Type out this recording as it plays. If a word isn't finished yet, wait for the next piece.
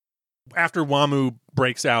after Wamu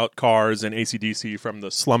breaks out Kars and AC/DC from the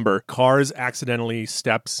slumber, Kars accidentally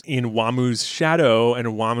steps in Wamu's shadow, and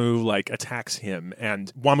Wamu like attacks him,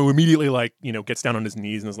 and Wamu immediately like, you know, gets down on his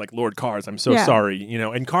knees and is like, Lord Kars, I'm so sorry, you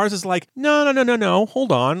know, and Kars is like, no,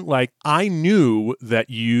 hold on, like, I knew that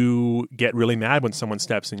you get really mad when someone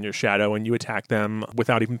steps in your shadow and you attack them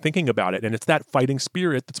without even thinking about it, and it's that fighting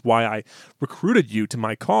spirit that's why I recruited you to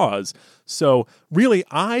my cause. So really,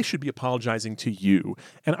 I should be apologizing to you.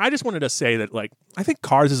 And I just wanted to say that, like, I think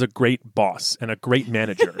Kars is a great boss and a great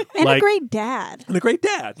manager. And like, a great dad. And a great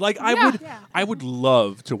dad. Like, I would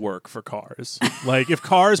love to work for Kars. Like, if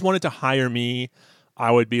Kars wanted to hire me,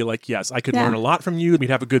 I would be like, yes, I could learn a lot from you. We'd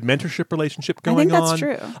have a good mentorship relationship going on. I think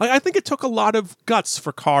that's true. I think it took a lot of guts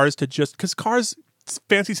for Kars to just, because Kars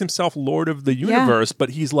fancies himself Lord of the Universe,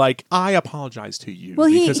 but he's like, I apologize to you. Well,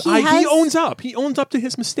 because he owns up. He owns up to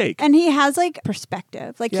his mistake. And he has like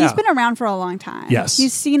perspective. Like he's been around for a long time. Yes.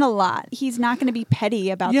 He's seen a lot. He's not going to be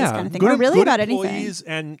petty about this kind of thing. Or really about anything. Employees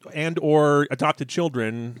and or adopted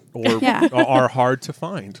children are hard to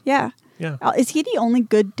find. Yeah. Yeah. Is he the only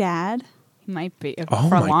good dad? He might be Oh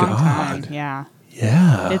for a my long God. time. Yeah.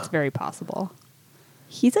 Yeah. It's very possible.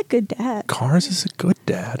 He's a good dad. Kars is a good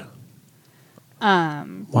dad. Wow.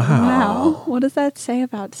 Wow. What does that say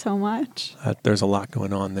about so much? There's a lot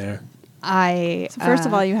going on there. So First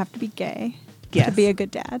of all, you have to be gay to be a good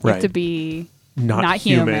dad. Right. To be Not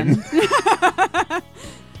human.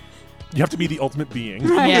 You have to be the ultimate being.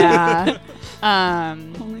 Yeah.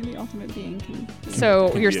 Only the ultimate being can. So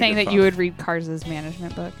Can you're be a saying good that you father. would read Kars'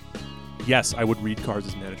 management book? Yes, I would read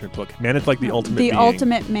Kars' management book. Manage like the ultimate The being.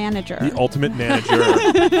 ultimate manager. The ultimate manager.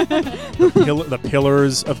 the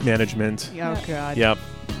pillars of management. Oh, God. Yep.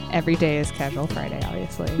 Every day is Casual Friday,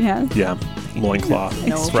 obviously. Yeah. Yeah. Loincloth.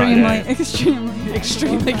 No. Friday.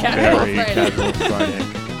 Extremely Casual Very Friday. casual Friday.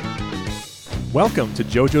 Welcome to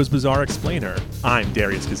JoJo's Bizarre Explainer. I'm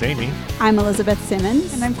Darius Kazemi, I'm Elizabeth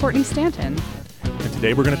Simmons. And I'm Courtney Stanton. and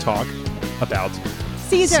today we're going to talk about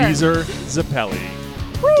Caesar. Caesar Zappelli.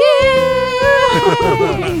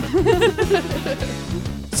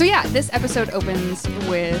 So yeah, this episode opens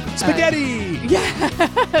with Spaghetti!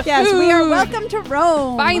 Yes, we are welcome to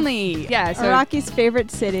Rome. Finally, yeah. So Rocky's favorite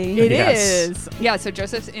city. it Yes. is. Yeah. So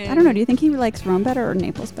Joseph's in. I don't know. Do you think he likes Rome better or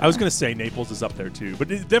Naples better? I was going to say Naples is up there too, but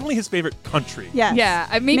it's definitely his favorite country. Yes. Yeah.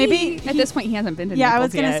 Maybe at he- this point he hasn't been to. Yeah, Naples I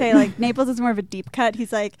was going to yet. say like Naples is more of a deep cut.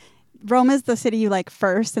 He's like Rome is the city you like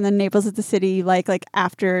first, and then Naples is the city you like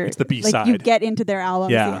after. It's the B-side. Like you get into their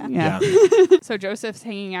albums. Yeah. So Joseph's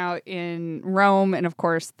hanging out in Rome, and of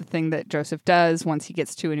course, the thing that Joseph does once he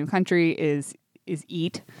gets to a new country is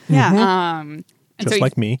eat. Yeah. And Just so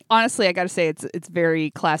like me. honestly, I got to say it's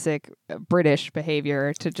very classic British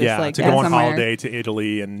behavior to just like to go on somewhere, holiday to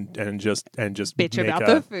Italy and just bitch make about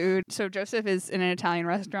a- the food. So Joseph is in an Italian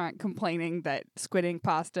restaurant complaining that squid ink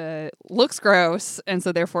pasta looks gross, and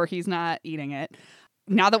so therefore he's not eating it.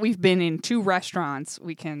 Now that we've been in 2 restaurants,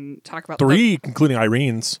 we can talk about 3, including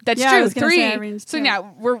Irene's. That's Yeah, I true. was gonna 3. say Irene's So too.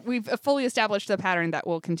 now we've fully established the pattern that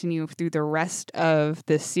will continue through the rest of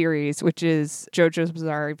this series, which is JoJo's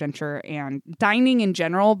Bizarre Adventure and dining in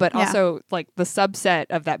general, but Yeah. also like the subset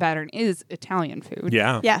of that pattern is Italian food.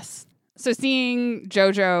 Yeah. Yes. So seeing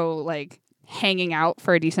JoJo like hanging out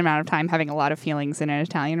for a decent amount of time, having a lot of feelings in an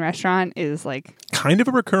Italian restaurant is like Kind of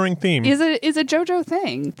a recurring theme. is a JoJo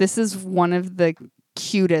thing. This is one of the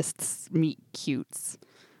cutest meet cutes.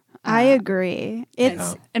 I agree.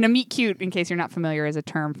 It's And a meet cute, in case you're not familiar, is a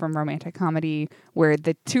term from romantic comedy where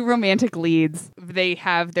the 2 romantic leads, they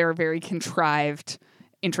have their very contrived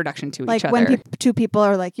introduction to like each other. when 2 people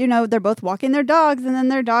are like, they're both walking their dogs, and then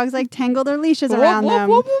their dogs like tangle their leashes around them.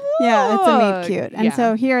 Yeah, it's a meet cute. And Yeah.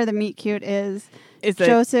 so here the meet cute is Is that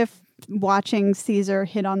Joseph watching Caesar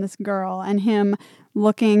hit on this girl and him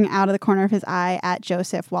looking out of the corner of his eye at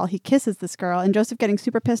Joseph while he kisses this girl, and Joseph getting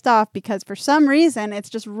super pissed off because for some reason it's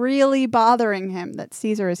just really bothering him that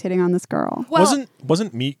Caesar is hitting on this girl.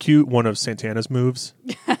 Wasn't meet cute one of Santana's moves?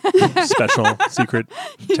 Special secret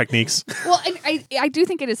techniques. Well, and I do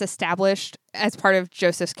think it is established as part of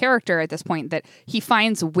Joseph's character at this point that he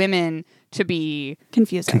finds women to be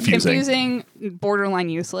confusing, borderline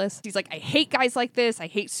useless. He's like, I hate guys like this. I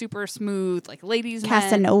hate super smooth, like ladies' men.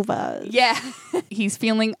 Casanovas. Yeah. He's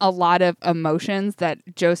feeling a lot of emotions that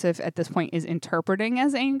Joseph at this point is interpreting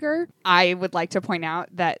as anger. I would like to point out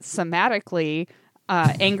that somatically,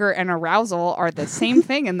 anger and arousal are the same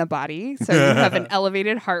thing in the body. So you have an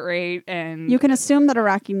elevated heart rate and... You can assume that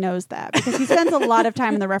Araki knows that because he spends a lot of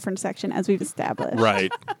time in the reference section, as we've established. Right.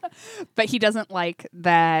 But he doesn't like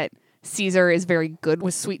that Caesar is very good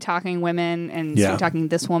with sweet-talking women and sweet-talking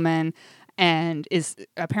this woman and is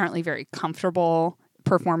apparently very comfortable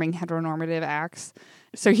performing heteronormative acts.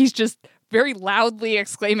 So he's just very loudly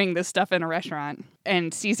exclaiming this stuff in a restaurant.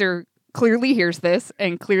 And Caesar clearly hears this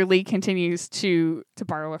and clearly continues to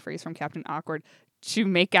borrow a phrase from Captain Awkward, to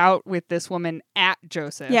make out with this woman at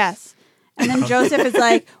Joseph. Yes. And then Joseph is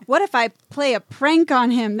like, what if I play a prank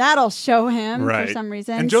on him? That'll show him Right. for some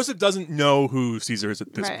reason. And Joseph doesn't know who Caesar is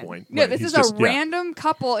at this Right. point. No, Right. this He's is just- a random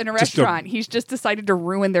couple in a Just a- restaurant. He's just decided to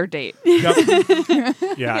ruin their date. Yep.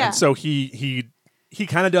 Yeah. And so he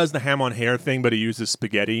kind of does the ham on hair thing, but he uses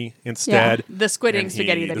spaghetti instead. The squidding And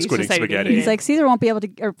spaghetti that the he's squidding decided spaghetti. to eat. He's like, Caesar won't be able to,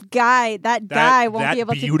 or that guy won't that be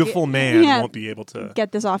able to beautiful get, man yeah, won't be able to.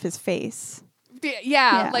 get this off his face.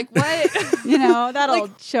 Yeah, like what? You know, that'll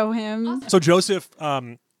show him. So Joseph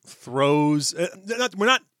throws. We're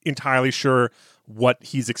not entirely sure what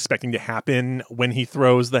he's expecting to happen when he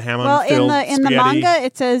throws the ham Well, on in filled the spaghetti. manga,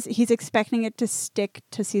 it says he's expecting it to stick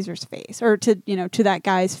to Caesar's face, or to that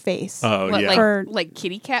guy's face. Oh What, yeah, For- like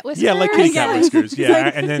kitty cat whiskers? yeah, like kitty cat Yeah. whiskers. Yeah,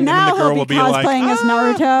 Like, and then now the girl he'll will be be like, cosplaying as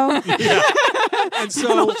Naruto. yeah. And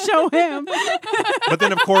so, Show him. but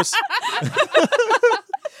then of course,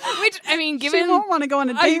 Which, I mean, She given won't want to go on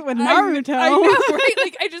a date with Naruto. I know, right?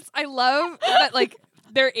 Like, I love that, like,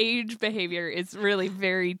 their age behavior is really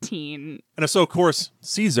very teen. and so of course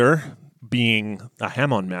Caesar, being a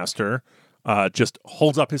ham-on master, just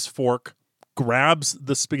holds up his fork, grabs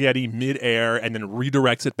the spaghetti mid-air, and then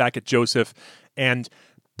redirects it back at Joseph, and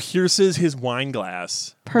pierces his wine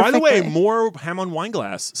glass. By the way, Perfectly. more ham on wine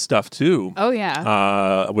glass stuff too. Oh,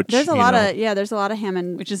 yeah. Which There's a you lot know. of there's a lot of ham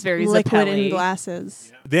and Which is very liquid Zappelli. in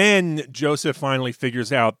glasses. Then Joseph finally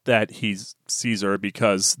figures out that he's Caesar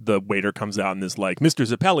because the waiter comes out and is like, "Mr.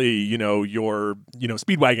 Zappelli, your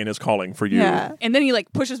Speedwagon is calling for you." Yeah. And then he,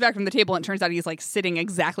 like, pushes back from the table, and it turns out he's, like, sitting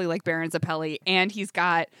exactly like Baron Zappelli, and he's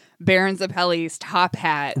got Baron Zappelli's top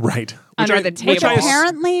hat. Right. Under the which table.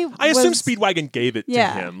 Apparently, I assume was- Speedwagon gave it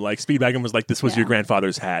Yeah. to him. Like Speedwagon was like, "This was Yeah. your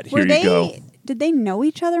grandfather's hat. Here Were you go." Did they know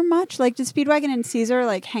each other much? Like, did Speedwagon and Caesar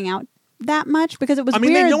like hang out that much? Because it was I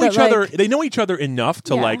mean, weird they know that, each other. like, They know each other enough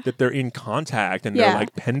to Yeah. like that they're in contact and Yeah. they're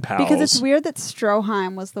like pen pals. because it's weird that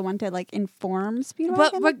Stroheim was the one to like inform Speedwagon.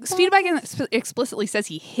 But of that. Speedwagon explicitly says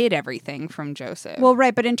he hid everything from Joseph. Well,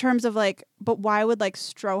 right, but in terms of like, but why would like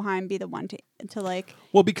Stroheim be the one to like?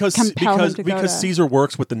 Well, because compel him to go to- Caesar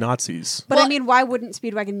works with the Nazis. But Well- I mean, why wouldn't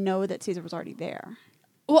Speedwagon know that Caesar was already there?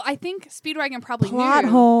 Well, I think Speedwagon probably Plot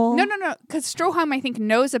knew. hole. No, because Stroheim, I think,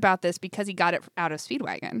 knows about this because he got it out of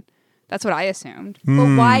Speedwagon. That's what I assumed.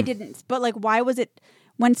 But why didn't? But like, why was it?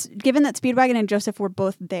 Given that Speedwagon and Joseph were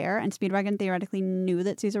both there, and Speedwagon theoretically knew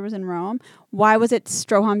that Caesar was in Rome, why was it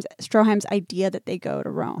Stroheim's idea that they go to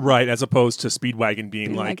Rome? Right, as opposed to Speedwagon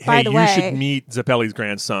being like, like, by "Hey, the you way- should meet Zappelli's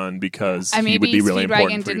grandson because I he would maybe be really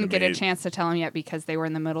important Speedwagon for you didn't to get a meet." chance to tell him yet because they were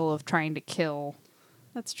in the middle of trying to kill.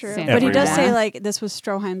 That's true. Sandra But he does Bullock. say like this was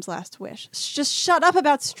Stroheim's last wish. Just shut up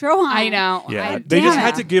about Stroheim. I know. Yeah, I- they just damn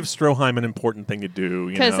had it. to give Stroheim an important thing to do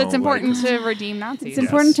Because it's important Like, to redeem Nazis. It's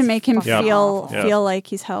important to make him Yep. feel Yep. feel like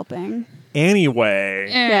he's helping. anyway.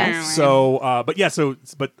 Yes. So,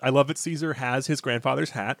 but I love that Caesar has his grandfather's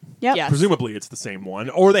hat. Yep. Yes. Presumably, it's the same one,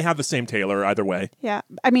 or they have the same tailor. Either way, Yeah.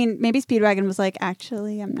 I mean, maybe Speedwagon was like,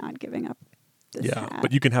 actually, I'm not giving up this hat.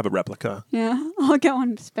 but you can have a replica. Yeah, I'll get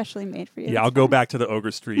one specially made for you. Yeah, I'll go back to the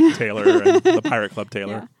Ogre Street tailor and the Pirate Club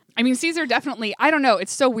tailor. Yeah. I mean, Caesar definitely, I don't know.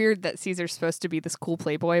 It's so weird that Caesar's supposed to be this cool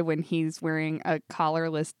playboy when he's wearing a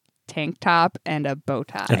collarless tank top and a bow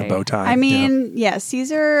tie. And a bow tie. I mean, yeah,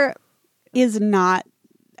 Caesar is not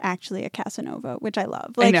actually a Casanova, which I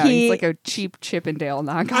love. I know, he, he's like a cheap Chippendale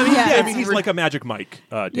knockoff. I mean, Yeah. I mean, he's like a Magic Mike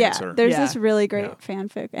dancer. yeah, there's Yeah. this really great Yeah.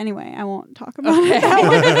 fanfic. Anyway, I won't talk about it. That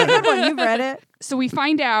one's a good one. You've read it. So we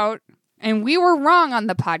find out, and we were wrong on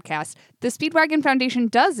the podcast, the Speedwagon Foundation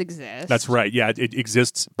does exist. That's right. Yeah, it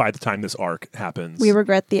exists by the time this arc happens. We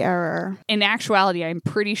regret the error. In actuality, I'm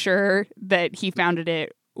pretty sure that he founded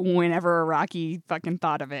it whenever Iraqi fucking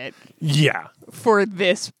thought of it Yeah. for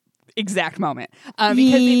this exact moment. Because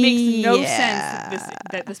it makes no Yeah. sense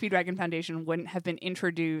that the Speedwagon Foundation wouldn't have been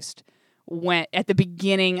introduced at the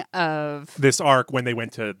beginning of This arc when they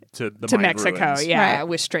went to the to Mayan Mexico, ruins. yeah, Right.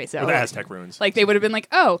 with Straizo. Or the Aztec ruins. Like they would have been like,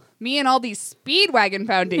 oh, me and all these Speedwagon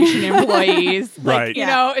Foundation employees, like, Right. you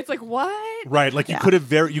know, it's like what? Right, like Yeah.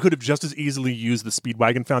 you could have just as easily used the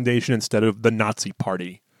Speedwagon Foundation instead of the Nazi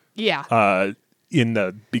Party Yeah, in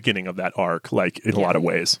the beginning of that arc, like in a lot of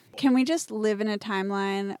ways. Can we just live in a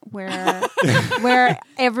timeline where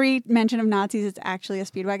every mention of Nazis is actually a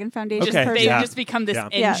Speedwagon Foundation Okay. person? they Yeah. just become this Yeah.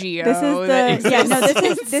 Yeah, NGO. this is that the yeah no exists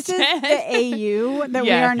this is instead. the AU that we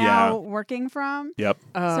Yeah. are now Yeah. working from. Yep.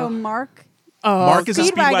 So Mark, Mark is a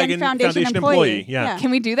Speedwagon Speedwagon Foundation Foundation employee. employee. Yeah. Yeah.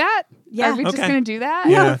 Can we do that? Yeah. Are we just Okay. going to do that?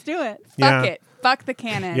 Yeah. let's do it. Fuck Yeah. it. Fuck the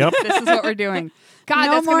canon. Yep. This is what we're doing. God,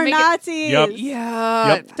 no that's more gonna make Nazis. Yep. it. Yeah.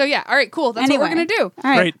 Yep. So yeah. All right. Cool. That's what we're gonna do. All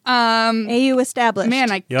right. Great. AU established.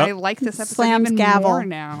 Man, I Yep. like this episode Slams even gavel. more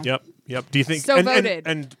now. Yep. Do you think? So voted.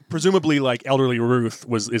 And presumably, like elderly Ruth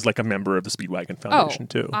is like a member of the Speedwagon Foundation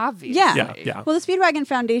too. Obviously. Yeah. Yeah. Well, the Speedwagon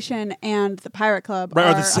Foundation and the Pirate Club Right, are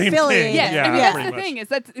are the same affiliated. thing. Yeah, Yeah, I mean, that's pretty the much. thing is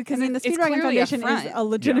that because I mean, the it's Speedwagon clearly a Foundation front. is a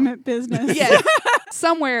legitimate business. Yeah.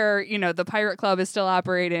 Somewhere, the Pirate Club is still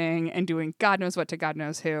operating and doing God knows what to God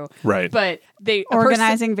knows who. Right. But they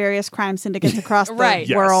Organizing various crime syndicates across the Right.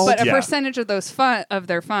 Yes. world. But a Yeah. percentage of those of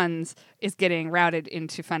their funds is getting routed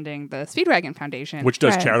into funding the Speedwagon Foundation. Which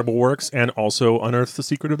does Right. charitable works and also unearths the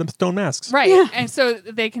secret of the stone masks. Right. Yeah. And so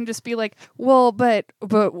they can just be like, well, but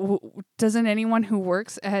doesn't anyone who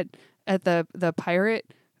works at the pirate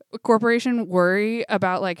corporation worry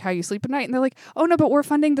about like how you sleep at night? And they're like, oh no, but we're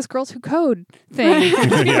funding this Girls Who Code thing from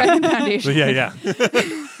the Speedwagon Foundation. Yeah.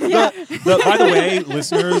 By the way,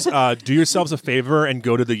 listeners, do yourselves a favor and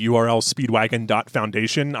go to the URL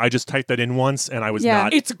speedwagon.foundation. I just typed that in once and I was Yeah.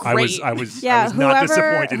 not. It's I was Yeah, I was not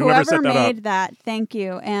disappointed. Whoever set that up. made that, thank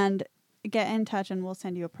you. And get in touch and we'll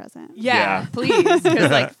send you a present. Yeah, please.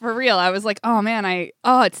 Because, like, for real, I was like, oh, man,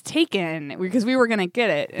 it's taken. Because we were going to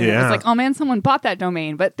get it. And it Yeah. was like, oh, man, someone bought that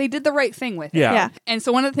domain. But they did the right thing with it. Yeah. Yeah. And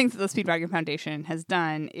so one of the things that the Speedwagon Foundation has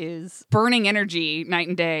done is burning energy night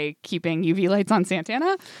and day, keeping UV lights on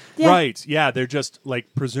Santana. Yeah. Right. Yeah. They're just like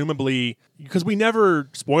presumably because we never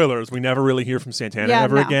really hear from Santana Yeah,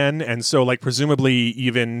 ever no. again. And so like presumably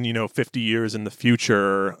even, 50 years in the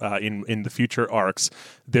future, in the future arcs,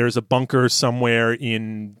 there's a bunker somewhere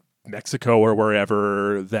in Mexico or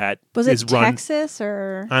wherever that Was is it run. Texas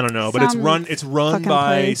or I don't know, but it's some run fucking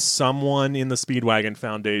by place? someone in the Speedwagon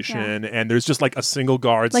Foundation, and there's just like a single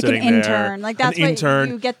guard like an sitting there, intern? Like that's an what intern.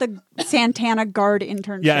 you get the Santana guard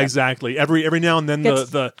internship. Yeah, exactly. Every now and then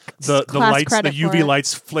Gets the class lights, the credit for UV it.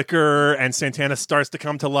 lights flicker, and Santana starts to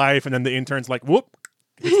come to life, and then the intern's like, whoop,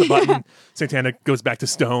 hits the button. Santana goes back to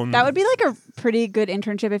stone. That would be like a pretty good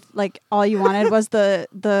internship if like all you wanted was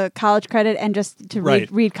the college credit and just to Right.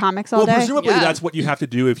 read comics all well, day. presumably Yeah. that's what you have to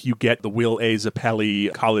do if you get the Will A.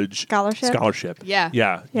 Zappelli College Scholarship? Yeah.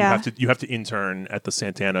 Yeah. Yeah. You have to intern at the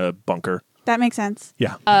Santana bunker. That makes sense.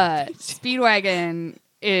 Yeah. Speedwagon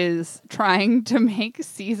is trying to make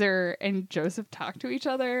Caesar and Joseph talk to each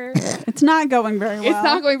other. It's not going very well. It's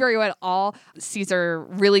not going very well at all. Caesar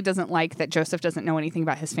really doesn't like that Joseph doesn't know anything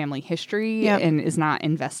about his family history Yep. and is not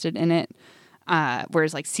invested in it.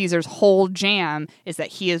 Whereas like Caesar's whole jam is that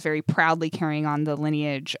he is very proudly carrying on the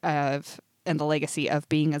lineage of and the legacy of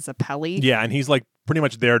being a Zappelli. Yeah, and he's like pretty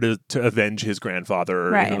much there to avenge his grandfather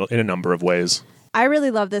Right. in a number of ways. I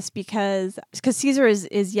really love this because Caesar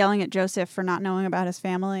is yelling at Joseph for not knowing about his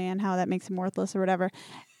family and how that makes him worthless or whatever.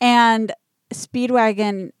 And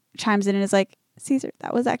Speedwagon chimes in and is like, Caesar,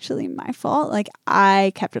 that was actually my fault. Like,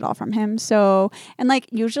 I kept it all from him. So, and like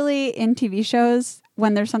usually in TV shows,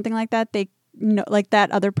 when there's something like that, they know, like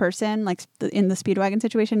that other person, like in the Speedwagon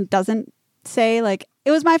situation, doesn't say like, it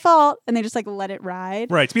was my fault. And they just like let it ride.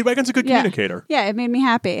 Right. Speedwagon's a good Yeah. communicator. Yeah, it made me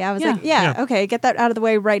happy. I was Yeah. like, yeah, okay, get that out of the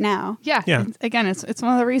way right now. Yeah. Yeah. Again, it's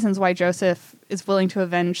one of the reasons why Joseph is willing to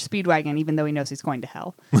avenge Speedwagon even though he knows he's going to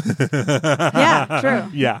hell. Yeah, true.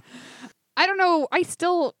 Yeah. I don't know.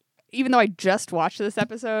 Even though I just watched this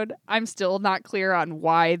episode, I'm still not clear on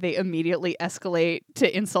why they immediately escalate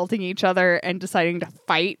to insulting each other and deciding to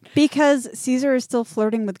fight. Because Caesar is still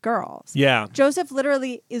flirting with girls. Yeah. Joseph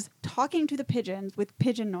literally is talking to the pigeons with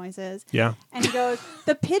pigeon noises. Yeah. And he goes,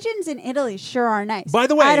 the pigeons in Italy sure are nice. By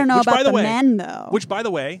the way, I don't know which, by about the the way- men, though. Which, by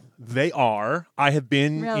the way, they are. I have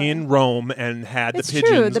been Really? in Rome and had It's the true,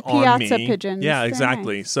 pigeons the on piazza me. pigeons. Yeah, They're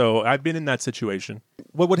exactly. nice. So I've been in that situation.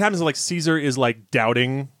 What happens is like Caesar is like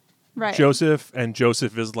doubting right. Joseph, and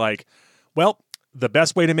Joseph is like, well, the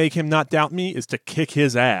best way to make him not doubt me is to kick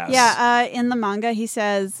his ass. Yeah, in the manga, he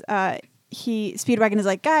says, Speedwagon is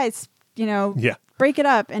like, guys, Yeah. break it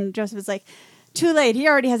up. And Joseph is like, too late. He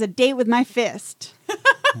already has a date with my fist.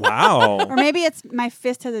 Wow. Or maybe it's my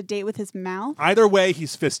fist has a date with his mouth. Either way,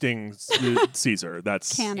 he's fisting Caesar.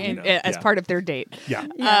 That's Canon. As part of their date. Yeah.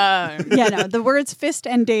 Yeah. Yeah, no, the words fist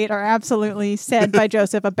and date are absolutely said by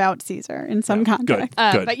Joseph about Caesar in some context.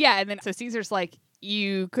 Good. But yeah, and then so Caesar's like,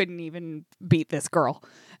 you couldn't even beat this girl.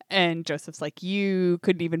 And Joseph's like, you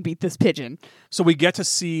couldn't even beat this pigeon. So we get to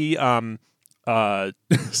see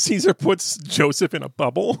Caesar puts Joseph in a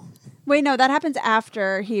bubble. Wait, no, that happens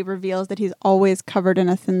after he reveals that he's always covered in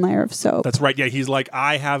a thin layer of soap. That's right. Yeah, he's like,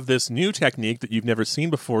 I have this new technique that you've never seen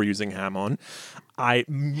before using Hamon.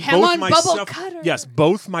 Hamon bubble cutter. Yes,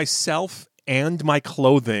 both myself and my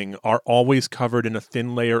clothing are always covered in a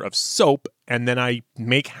thin layer of soap, and then I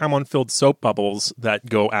make Hammond-filled soap bubbles that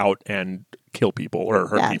go out and kill people or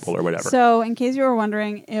hurt people or whatever. So, in case you were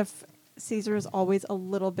wondering if Caesar is always a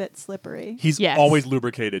little bit slippery. He's Yes. always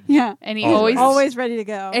lubricated. Yeah. And he always ready to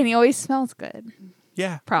go. and he always smells good. Yeah.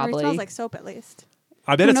 Or he Probably. smells like soap at least.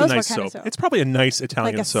 I bet Who it's a knows what nice kind of soap. soap? It's probably a nice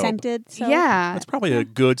Italian Like a soap. scented soap. Yeah. It's probably a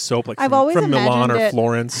good soap like I've from, always from Milan imagined or it-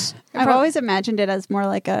 Florence. I've always imagined it as more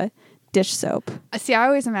like a dish soap. See, I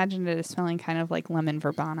always imagined it as smelling kind of like lemon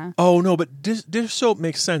verbena. Oh, no, but dish soap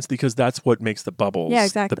makes sense because that's what makes the bubbles Yeah,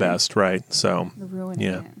 exactly. the best, right? So, Ruining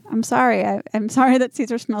yeah. it. I'm sorry. I'm sorry that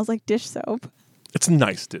Caesar smells like dish soap. It's a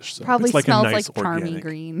nice dish soap. Probably it's like smells a nice like Charmy organic.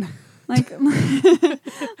 Green. Like,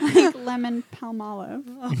 like lemon palmolive.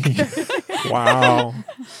 Wow.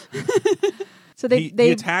 So he they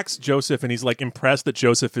attacks Joseph, and he's like impressed that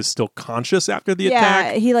Joseph is still conscious after the yeah,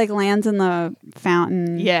 attack, he like lands in the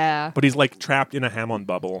fountain. Yeah. but he's like trapped in a Hammond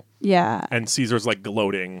bubble, Yeah. and Caesar's like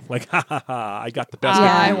gloating, like, ha ha ha, I got the best Yeah.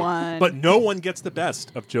 of I you. won. But no one gets the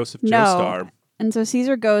best of Joseph No. Joestar. And so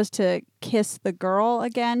Caesar goes to kiss the girl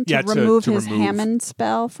again to Yeah, to remove his remove. Hammond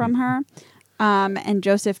spell from her. And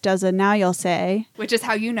Joseph does a now you'll say. Which is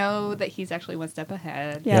how you know that he's actually one step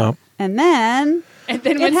ahead. Yeah. Yeah. And then And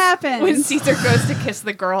then It when, happens. when Caesar goes to kiss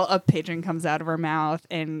the girl, a pigeon comes out of her mouth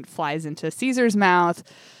and flies into Caesar's mouth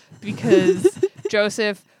because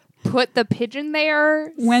Joseph put the pigeon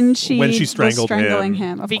there when she When she was strangled strangling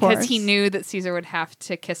him. him, of because course. he knew that Caesar would have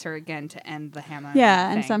to kiss her again to end the Hammond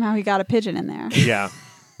Yeah, and thing. somehow he got a pigeon in there. Yeah.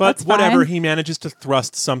 But That's whatever, fine. he manages to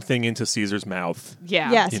thrust something into Caesar's mouth.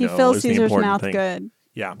 Yeah. Yes, You he know, fills is the Caesar's important mouth thing. good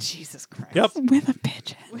Yeah. Jesus Christ. Yep. with a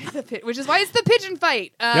pigeon. With the which is why it's the pigeon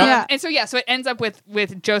fight. Yeah. And so so it ends up with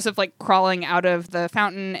Joseph like crawling out of the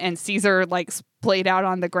fountain and Caesar like splayed out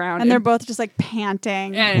on the ground. And they're both just like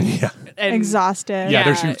panting, and, Yeah. and exhausted. Yeah,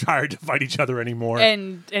 they're Yeah. too tired to fight each other anymore.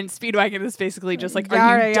 And Speedwagon is basically just like, are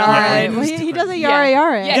Yara you yara. done? Well, he does a Yeah. yara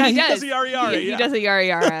yara. Yeah, he he does. does a yara yara, He yeah. does a yara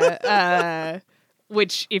yara.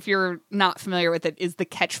 Which, if you're not familiar with it, is the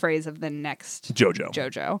catchphrase of the next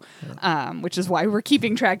JoJo. which is why we're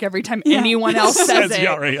keeping track every time anyone else says it.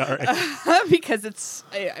 yara yara. Because it's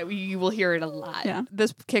you will hear it a lot. Yeah.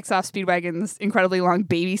 This kicks off Speedwagon's incredibly long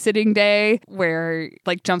babysitting day, where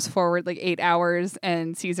like jumps forward like 8 hours,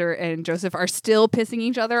 and Caesar and Joseph are still pissing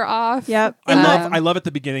each other off. Yep. I love at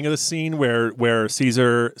the beginning of the scene where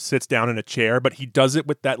Caesar sits down in a chair, but he does it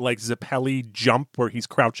with that like Zappelli jump where he's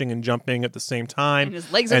crouching and jumping at the same time. And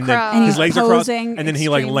his legs are And then crossed. And his he's legs are crossed, posing and then he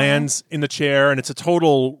like extremely. lands in the chair, and it's a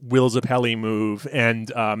total Will Zappelli move.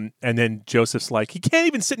 And then Joseph's like, he can't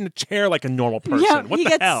even sit in a chair like a normal person. Yeah, what he the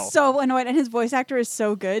gets hell? so annoyed, and his voice actor is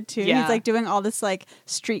so good too. Yeah. He's like doing all this like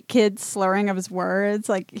street kid slurring of his words.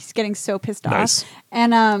 Like he's getting so pissed Nice. off.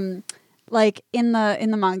 And like in the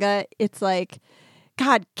manga, it's like,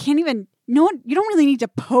 God, can't even. No one, you don't really need to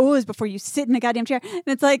pose before you sit in a goddamn chair. And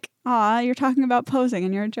it's like, aw, you're talking about posing,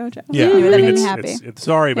 and you're a JoJo. Yeah, Anyway, I that mean, made me it's, happy. it's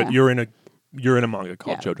sorry, but Yeah. you're in a manga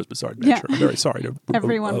called Yeah. JoJo's Bizarre Yeah. Adventure. I'm very sorry to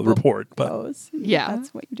Everyone will report, but Pose. Yeah.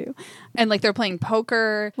 That's what you do. And like they're playing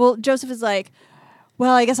poker. Well, Joseph is like,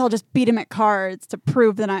 well, I guess I'll just beat him at cards to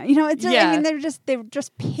prove that it's Yeah. I mean, they're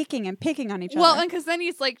just picking and picking on each Well, other. and because then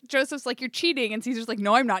he's like, Joseph's like, you're cheating, and Caesar's like,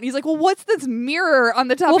 no, I'm not. And he's like, well, what's this mirror on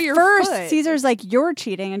the top Well, of your first foot? Caesar's like, you're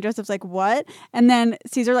cheating, and Joseph's like, what? And then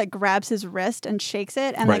Caesar like grabs his wrist and shakes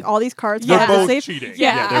it, and Right. like all these cards they're fall out of both the safe. cheating.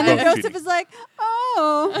 Yeah. they're And then both Joseph cheating. is like,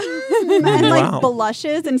 oh, and like Wow.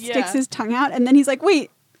 blushes and sticks Yeah. his tongue out, and then he's like, wait,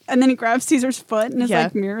 and then he grabs Caesar's foot and his Yeah.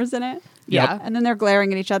 like mirrors in it. Yeah. And then they're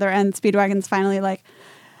glaring at each other, and Speedwagon's finally like,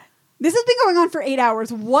 this has been going on for 8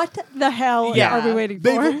 hours. What the hell Yeah. are we waiting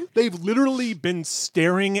for? They've literally been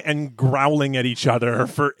staring and growling at each other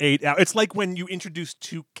for 8 hours. It's like when you introduce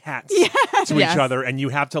two cats to Yes. each other, and you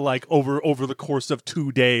have to like over the course of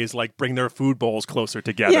 2 days, like bring their food bowls closer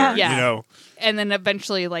together. Yeah. Yeah. You know, And then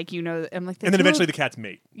eventually, like, I'm like, and then eventually the cats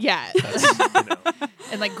mate. yeah. You know.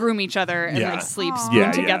 And like groom each other and Yeah. like sleep Aw. spoon Yeah,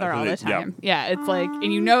 yeah, together all the yeah. time. Yeah, it's like,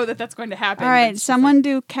 and you know that that's going to happen. All but right, it's just someone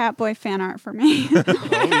do Catboy fan art for me. Oh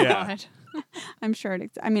like, yeah. God. I'm sure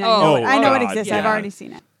it. I mean, Oh, I know it God, exists. I've yeah. already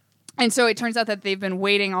seen it. And so it turns out that they've been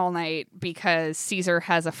waiting all night because Caesar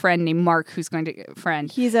has a friend named Mark who's going to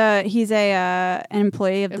He's an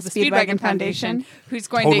employee of the Speedwagon Foundation. who's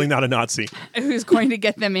going Totally not a Nazi. who's going to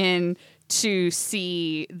get them in to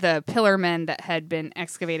see the pillar men that had been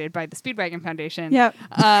excavated by the Speedwagon Foundation. Yep.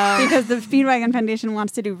 Because the Speedwagon Foundation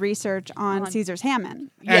wants to do research on Caesar's Hammond.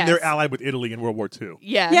 Yes. And they're allied with Italy in World War II.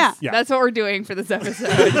 Yes. Yeah. Yeah. That's what we're doing for this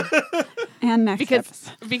episode. And next because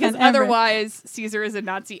episode. because And ever. otherwise Caesar is a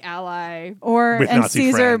Nazi ally With And Nazi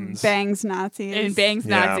Caesar friends. bangs Nazis. and bangs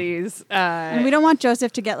Yeah. Nazis. And we don't want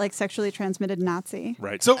Joseph to get like sexually transmitted Nazi.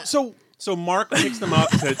 Right. So Mark picks them up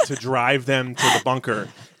to drive them to the bunker,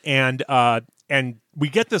 and we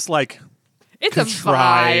get this like it's contrived-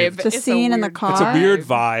 a vibe. The It's a scene in the weird car. it's a weird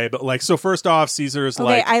vibe. Like, so first off, Caesar's Okay,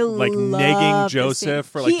 like I like love negging this Joseph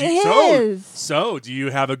scene. for like, He so is. so do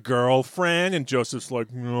you have a girlfriend? And Joseph's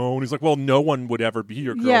like, no. And he's like, well, no one would ever be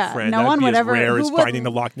your Yeah, girlfriend. no That'd one be would as ever- rare who as would- finding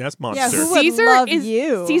the Loch Ness monster. who would Caesar love is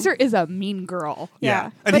you? Caesar is a mean girl.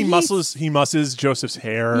 Yeah. And But he musses Joseph's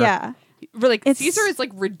hair. Yeah. Like It's- Caesar is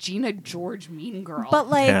like Regina George mean girl. But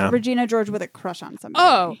like Yeah. Regina George with a crush on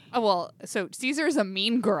somebody. oh well, so Caesar is a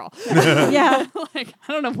mean girl. Yeah. Like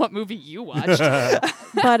I don't know what movie you watched.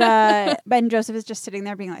 But Ben Joseph is just sitting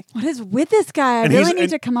there being like, what is with this guy? I And really he's- need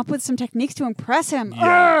and- to come up with some techniques to impress him.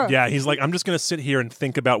 Yeah, Ugh. yeah. He's like, I'm just gonna sit here and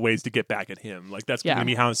think about ways to get back at him. Like that's Yeah. gonna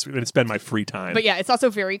be how I'm gonna spend my free time. But yeah, it's also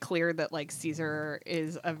very clear that like Caesar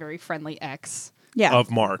is a very friendly ex Yeah.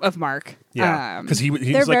 of Mark. of Mark. Yeah, because he's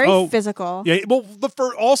They're like, very oh, physical. yeah. Well,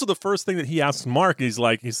 also the first thing that he asks Mark is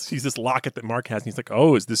like, he's this locket that Mark has, and he's like,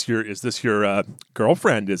 oh, is this your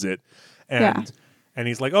girlfriend? Is it? And Yeah. and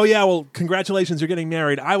he's like, oh yeah, well, congratulations, you're getting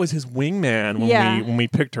married. I was his wingman when Yeah. we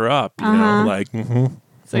picked her up. You Uh-huh. know, like,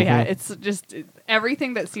 So yeah, it's just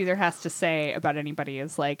everything that Caesar has to say about anybody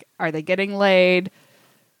is like, are they getting laid?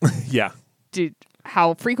 yeah.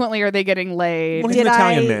 How frequently are they getting laid? Well, he's an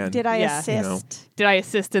Italian man. Did I Yeah. assist? You know. Did I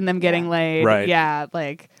assist in them getting laid? Right. Yeah,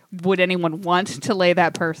 like would anyone want to lay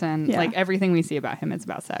that person? Yeah. Like everything we see about him is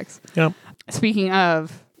about sex. Yeah. Speaking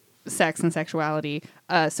of sex and sexuality,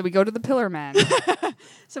 so we go to the Pillar Men.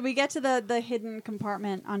 So we get to the hidden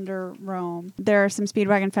compartment under Rome. There are some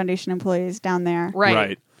Speedwagon Foundation employees down there.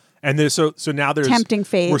 Right. And there's so now there's Tempting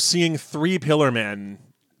fate. We're seeing 3 pillar men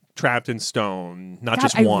trapped in stone, not God,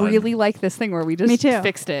 just I one. really like this thing where we just Me too.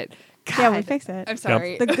 fixed it. Yeah, we God, fixed it. I'm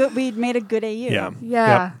sorry. We made a good AU. Yeah.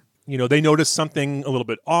 Yeah. Yep. You know, they notice something a little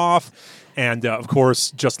bit off. And of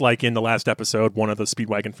course, just like in the last episode, one of the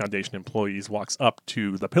Speedwagon Foundation employees walks up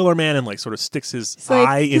to the Pillar Man and like sort of sticks his It's like,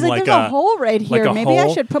 eye he's in like, like there's a hole right here. a Maybe I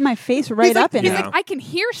hole. should put my face right He's like, up in he's it. like, I can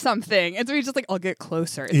hear something. And so he's just like, I'll get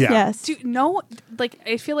closer. Yeah. Yes. Dude, no, like,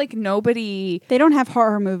 I feel like nobody They don't have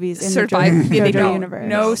horror movies in survive. the Yeah, they JoJo don't. universe.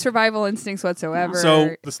 No survival instincts whatsoever.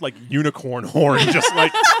 So this like unicorn horn just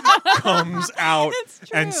like comes out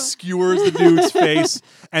and skewers the dude's face,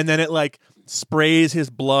 and then it like sprays his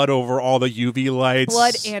blood over all the UV lights.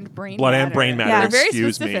 blood and brain blood matter. and brain matter. Yeah. They're very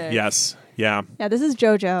Excuse specific. me. Yes. Yeah. Yeah, this is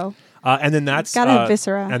JoJo. And then that's Gotta have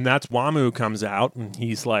viscera. And that's Wamu comes out, and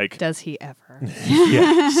he's like, Does he ever?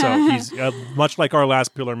 yeah. So he's much like our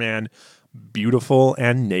last Pillar Man, beautiful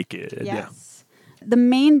and naked. Yes. The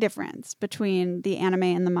main difference between the anime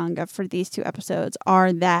and the manga for these 2 episodes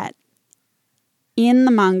are that in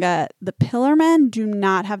the manga, the Pillar Men do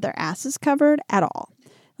not have their asses covered at all.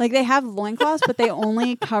 Like they have loincloths, but they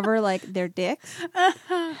only cover like their dicks.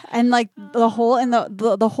 And like the whole and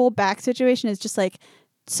the whole back situation is just like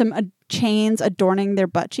some chains adorning their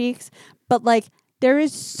butt cheeks. But like there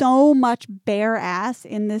is so much bare ass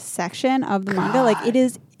in this section of the manga. Like it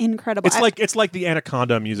is incredible. It's like the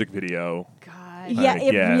Anaconda music video. God. Yeah, Like,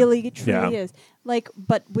 it yeah. really truly Yeah. is. Like,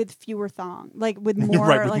 but with fewer thong, like with more,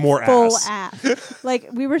 Right, with like more full ass. ass. Like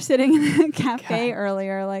we were sitting in the cafe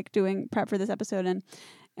earlier, like doing prep for this episode,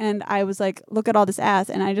 and I was like, look at all this ass,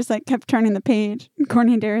 and I just like kept turning the page. And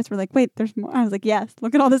Courtney and Darius were like, wait, there's more. I was like, yes,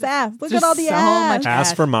 look at all this ass. Look Just at all the so ass. much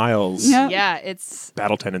Ass for miles. Yeah. Yeah, it's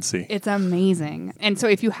Battle tendency. amazing. And so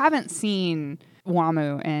if you haven't seen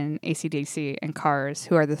Wamu and AC/DC and Cars,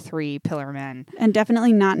 who are the 3 Pillar Men, And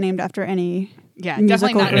definitely not named after any. yeah, Musical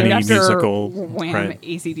definitely not group. named Any after musical, Wham, right.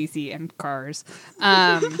 AC/DC and Cars.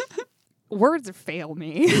 Words fail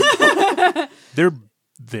me. They're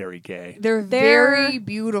very gay. They're very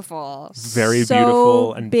beautiful. Very so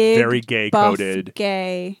beautiful and big, very gay buff, coded.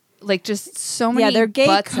 Gay. Like just so many. Yeah, they're gay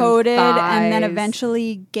butts coded, and then thighs.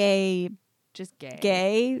 eventually gay. just gay.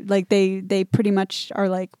 Gay. Like they pretty much are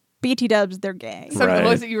like BT dubs. They're gay. Some Right. of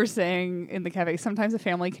those that you were saying in the cafe. Sometimes a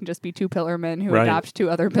family can just be 2 pillar men who Right. adopt 2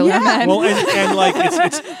 other pillar Yeah. men. Well, and like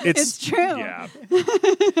it's It's true. Yeah.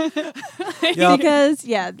 Because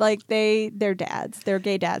like they're dads. They're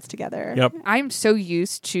gay dads together. Yep. I'm so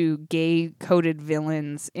used to gay coded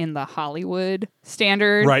villains in the Hollywood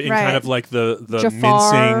standard. Right, and Right. kind of like the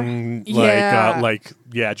Jafar. mincing, Yeah. like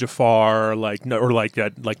Jafar, like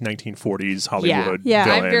 1940s Hollywood. Yeah.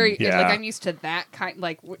 villain. I'm very yeah. like I'm used to that kind.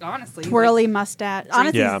 Like honestly, Twirly mustache.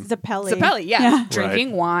 Honestly, Yeah. Zappelli. Zappelli, yeah.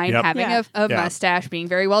 Drinking wine, Yep. having Yeah. a Yeah. mustache, being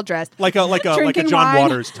very well dressed. like a Drinking John wine.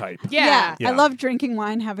 Waters type. Yeah. Yeah. I love drinking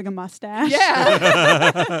wine, having a mustache.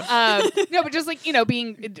 Yeah. No, but just like,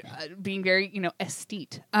 being very,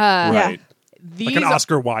 aesthete. Right. These Like an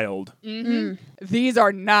Oscar Wilde. These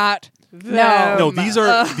are not them. No,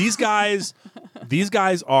 these guys. These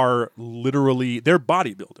guys are literally they're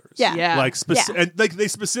bodybuilders. Yeah. Yeah. Like Yeah. and like they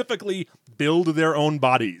specifically build their own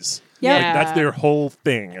bodies. Yeah. Like, that's their whole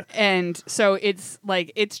thing. And so it's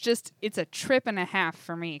like it's a trip and a half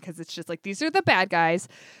for me because it's just like these are the bad guys.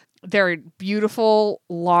 They're beautiful,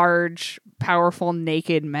 large, powerful,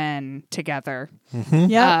 naked men together.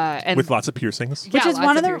 Yeah. And With lots of piercings. Which Yeah, is lots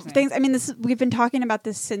one of the piercings. things. I mean, we've been talking about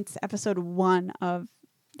this since episode 1 of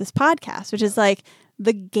this podcast, which is like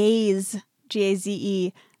the gaze,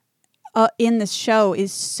 GAZE, in this show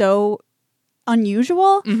is so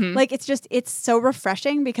unusual. Like it's so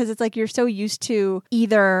refreshing because it's like you're so used to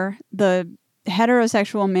either the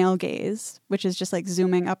heterosexual male gaze, which is just like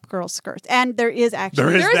zooming up girls' skirts, and there is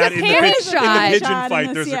actually There is that a in the, panty in shot. the pigeon Shot in fight.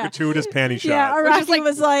 this, There's yeah. a gratuitous panty shot. yeah, Which is Araki like-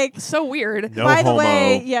 was like, so weird. No by the homo.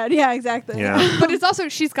 way, yeah, exactly. Yeah. But it's also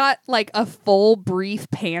she's got like a full brief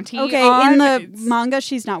panty. Okay, on. in the It's- manga,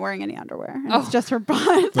 she's not wearing any underwear. And Oh. It's just her butt.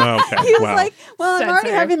 Oh, okay. He was Wow. like, well, I'm already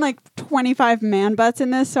Censor. having like 25 man butts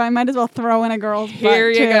in this, so I might as well throw in a girl's butt, Here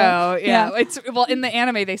you too. go. Yeah. It's in the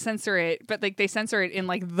anime they censor it, but like they censor it in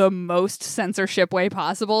like the most censorship way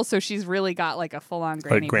possible. So she's really got like a full on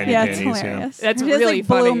granny. granny Yeah, panty. it's panties, yeah. hilarious. That's She has, really like,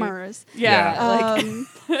 funny. bloomers. Yeah.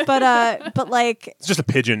 Like, But like, It's just a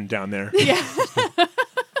pigeon down there. yeah.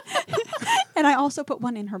 and I also put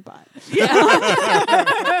one in her butt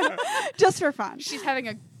Yeah. just for fun. She's having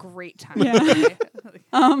a great time. Yeah.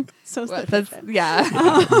 So Well, stupid. that's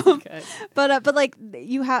yeah. Okay. But like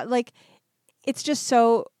you have like, it's just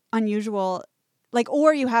so unusual. Like,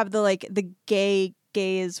 or you have the gay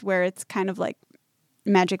gaze where it's kind of like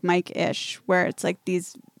Magic Mike ish, where it's like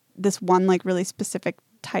this one like really specific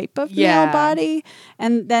type of Yeah. male body,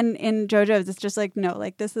 and then in JoJo's it's just like no,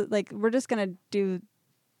 like this is like we're just gonna do.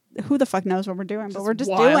 Who the fuck knows what we're doing, but we're just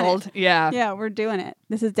doing Wild. it. Yeah. Yeah, we're doing it.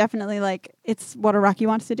 This is definitely like it's what Araki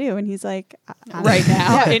wants to do, and he's like Right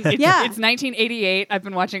now, Yeah. it's 1988. I've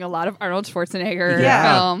been watching a lot of Arnold Schwarzenegger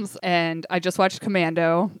Yeah. films, and I just watched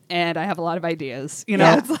Commando, and I have a lot of ideas. You know,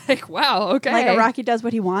 Yeah. it's like, wow, okay, Like Araki does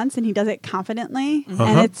what he wants, and he does it confidently, and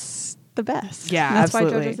Uh-huh. it's the best. Yeah, And that's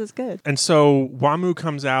absolutely. why JoJo's is good. And so Wamu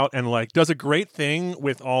comes out and like does a great thing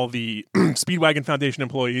with all the Speedwagon Foundation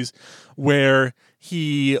employees where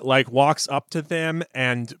he like walks up to them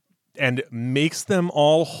and makes them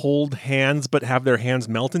all hold hands but have their hands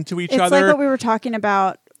melt into each It's other. like what we were talking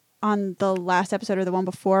about on the last episode or the one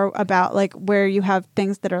before about like where you have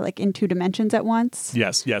things that are like in 2 dimensions at once.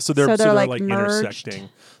 Yes, yes. So they're like, like merged. intersecting.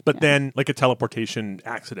 But then like a teleportation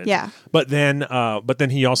accident. Yeah. But then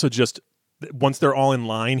he also just once they're all in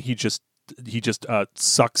line, he just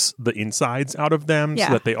sucks the insides out of them Yeah.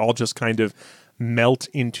 so that they all just kind of melt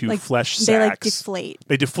into Like, flesh they like sacks. deflate.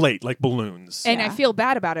 They deflate like balloons. and I Yeah. feel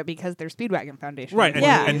bad about it because they're Speedwagon Foundation, Right, and,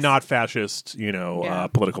 Yeah. and not fascist, Yeah.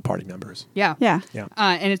 political party members. Yeah, Yeah.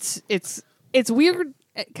 And it's weird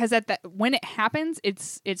because when it happens,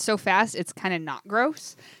 it's so fast. It's kind of not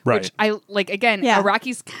gross, Right. Which I like. Again, Yeah.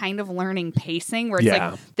 Araki's kind of learning pacing, where it's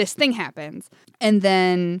Yeah. like this thing happens, and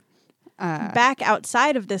then Back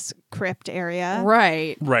outside of this crypt area.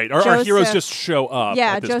 right, Right. Our heroes Joseph- just show up.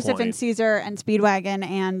 Yeah, at this Joseph point. and Caesar and Speedwagon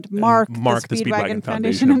and Mark, Mark, the the Speedwagon Speedwagon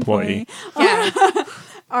Foundation Foundation employee, yeah,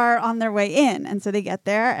 are on their way in. And so they get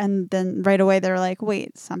there, and then right away they're like,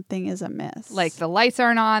 wait, something is amiss. like the lights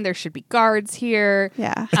aren't on. There should be guards here.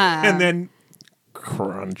 yeah. And then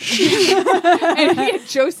crunch. And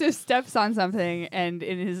Joseph steps on something, and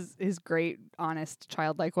in his great, honest,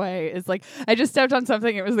 childlike way, is like, I just stepped on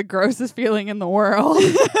something. It was the grossest feeling in the world.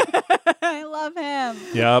 I love him.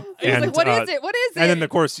 Yep. He's like, what is it? What is it? And then, of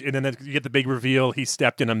course, and then you get the big reveal. He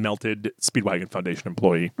stepped in a melted Speedwagon Foundation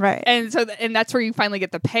employee. Right. And so, and that's where you finally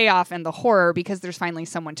get the payoff and the horror because there's finally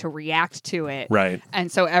someone to react to it. Right.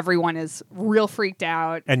 And so everyone is real freaked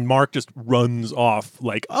out. And Mark just runs off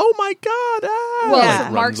like, "Oh my god!" Ah! Well, Yeah. so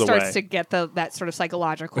Like, Mark runs starts away. to get that sort of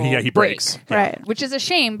psychological. Yeah, he break, breaks. Right. Which is a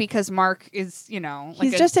shame because Mark is,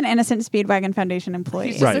 He's just an innocent Speedwagon Foundation employee.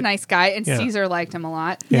 he's just Right. a nice guy, and Yeah. Caesar liked him a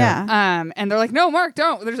lot. Yeah. And they're like, no, Mark,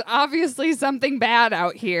 don't. There's obviously something bad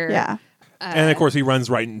out here. Yeah. And of course, he runs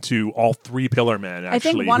right into all 3 Pillar Men. Actually, I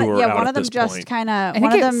think one who are out one at of them this just point. kind of think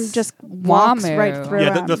one of them it's just walks Wamu. right through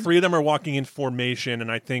Yeah, him. the 3 of them are walking in formation,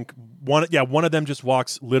 and I think one of them just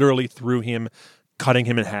walks literally through him, cutting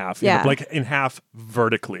him in half. Yeah. Like in half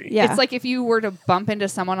vertically. Yeah. It's like if you were to bump into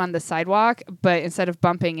someone on the sidewalk, but instead of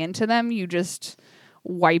bumping into them, you just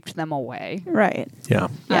wiped them away. Right. Yeah.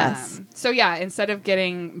 Yes. So yeah, instead of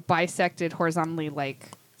getting bisected horizontally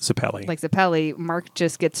like Sapelli. Zappelli, Mark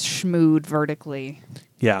just gets schmooed vertically.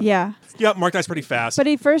 Yeah. Yeah. Yeah, Mark dies pretty fast. But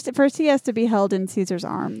first he has to be held in Caesar's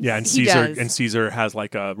arms. Yeah, and He does. Caesar has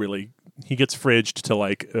like a really he gets fridged to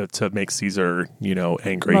like to make Caesar,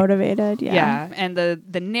 angry. Motivated. Yeah. And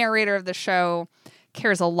the narrator of the show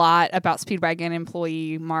cares a lot about Speedwagon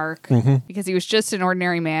employee Mark because he was just an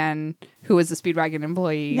ordinary man who was a Speedwagon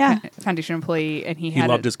employee, Foundation employee, and he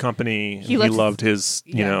loved his company. He loved loved his,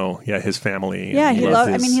 his family. Yeah,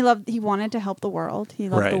 and he wanted to help the world. He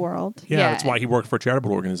loved the world. Yeah, that's why he worked for a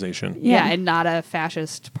charitable organization. Yeah, and not a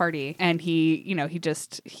fascist party. And he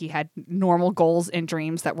had normal goals and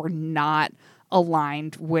dreams that were not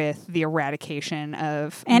aligned with the eradication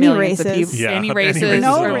of Any millions of races. people, Yeah, any of races, any races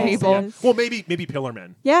No or at all. people. races. Well, maybe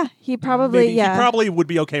Pillarmen. Yeah, he probably He probably would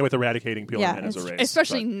be okay with eradicating Pillarmen as a race.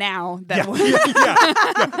 Especially but- now that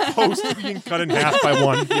post being cut in half by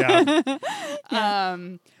one. Yeah.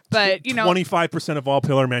 but 25% of all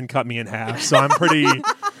Pillarmen cut me in half, so I'm pretty.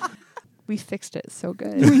 we fixed it so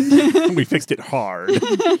good. We fixed it hard.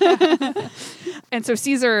 And so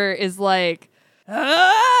Caesar is like,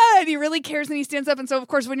 and he really cares, and he stands up. And so, of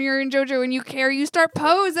course, when you're in JoJo and you care, you start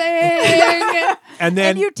posing. And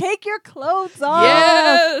then and you take your clothes off.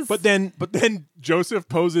 Yes. But then Joseph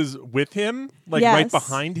poses with him, like Yes. right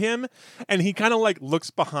behind him, and he kind of like looks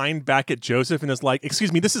behind back at Joseph and is like,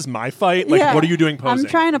 "Excuse me, this is my fight. Like, Yeah. what are you doing posing? I'm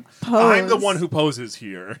trying to pose. I'm the one who poses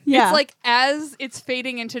here." Yeah. It's like as it's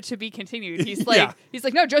fading into to be continued, he's like, Yeah.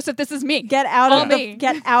 no, Joseph, this is me. get out All of me.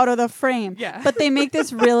 get out of the frame. Yeah. But they make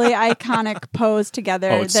this really iconic pose together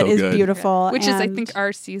Oh, that it's so is good. beautiful. Which is, I and- think,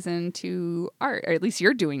 our season 2 art, or at least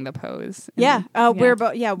you're doing the pose. Yeah. We're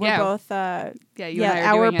both. Yeah. Both. Yeah, you and I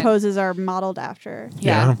are our doing it. poses are modeled after.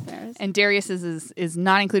 Yeah. theirs. And Darius is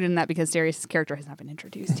not included in that because Darius' character has not been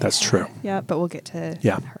introduced. That's yet. true. Yep. But we'll get to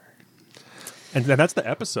Yeah. her. And then that's the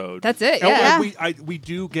episode. That's it. Oh, Yeah. and we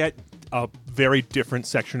do get a very different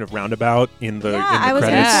section of Roundabout in the I in the was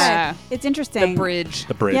credits. Yeah. It's interesting. The bridge.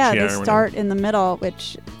 The bridge. Yeah, Yeah, they start in the middle,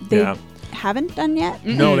 which they Yeah. haven't done yet.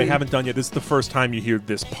 No, they haven't done yet. This is the first time you hear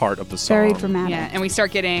this part of the song. Very dramatic. Yeah, and we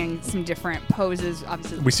start getting some different poses.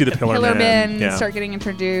 Obviously, We see the Pillarmen, yeah. start getting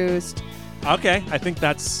introduced. Okay, I think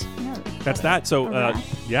that's that. So,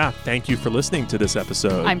 thank you for listening to this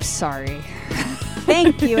episode. I'm sorry.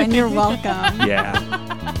 Thank you, and you're welcome. yeah.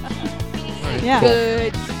 Yeah.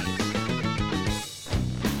 Good.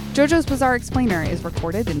 JoJo's Bizarre Explainer is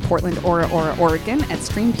recorded in Portland, Oregon at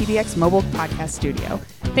Stream PDX Mobile Podcast Studio.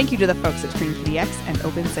 Thank you to the folks at Stream PDX and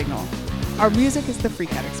Open Signal. Our music is The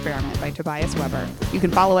Freakout Experiment by Tobias Weber. You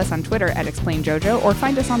can follow us on Twitter at ExplainJoJo or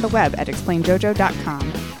find us on the web at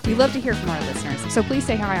explainjojo.com. We love to hear from our listeners, so please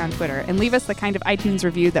say hi on Twitter and leave us the kind of iTunes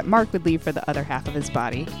review that Mark would leave for the other half of his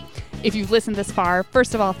body. If you've listened this far,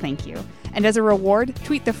 first of all, thank you. And as a reward,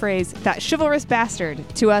 tweet the phrase, "that chivalrous bastard,"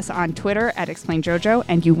 to us on Twitter at ExplainJoJo,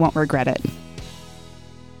 and you won't regret it.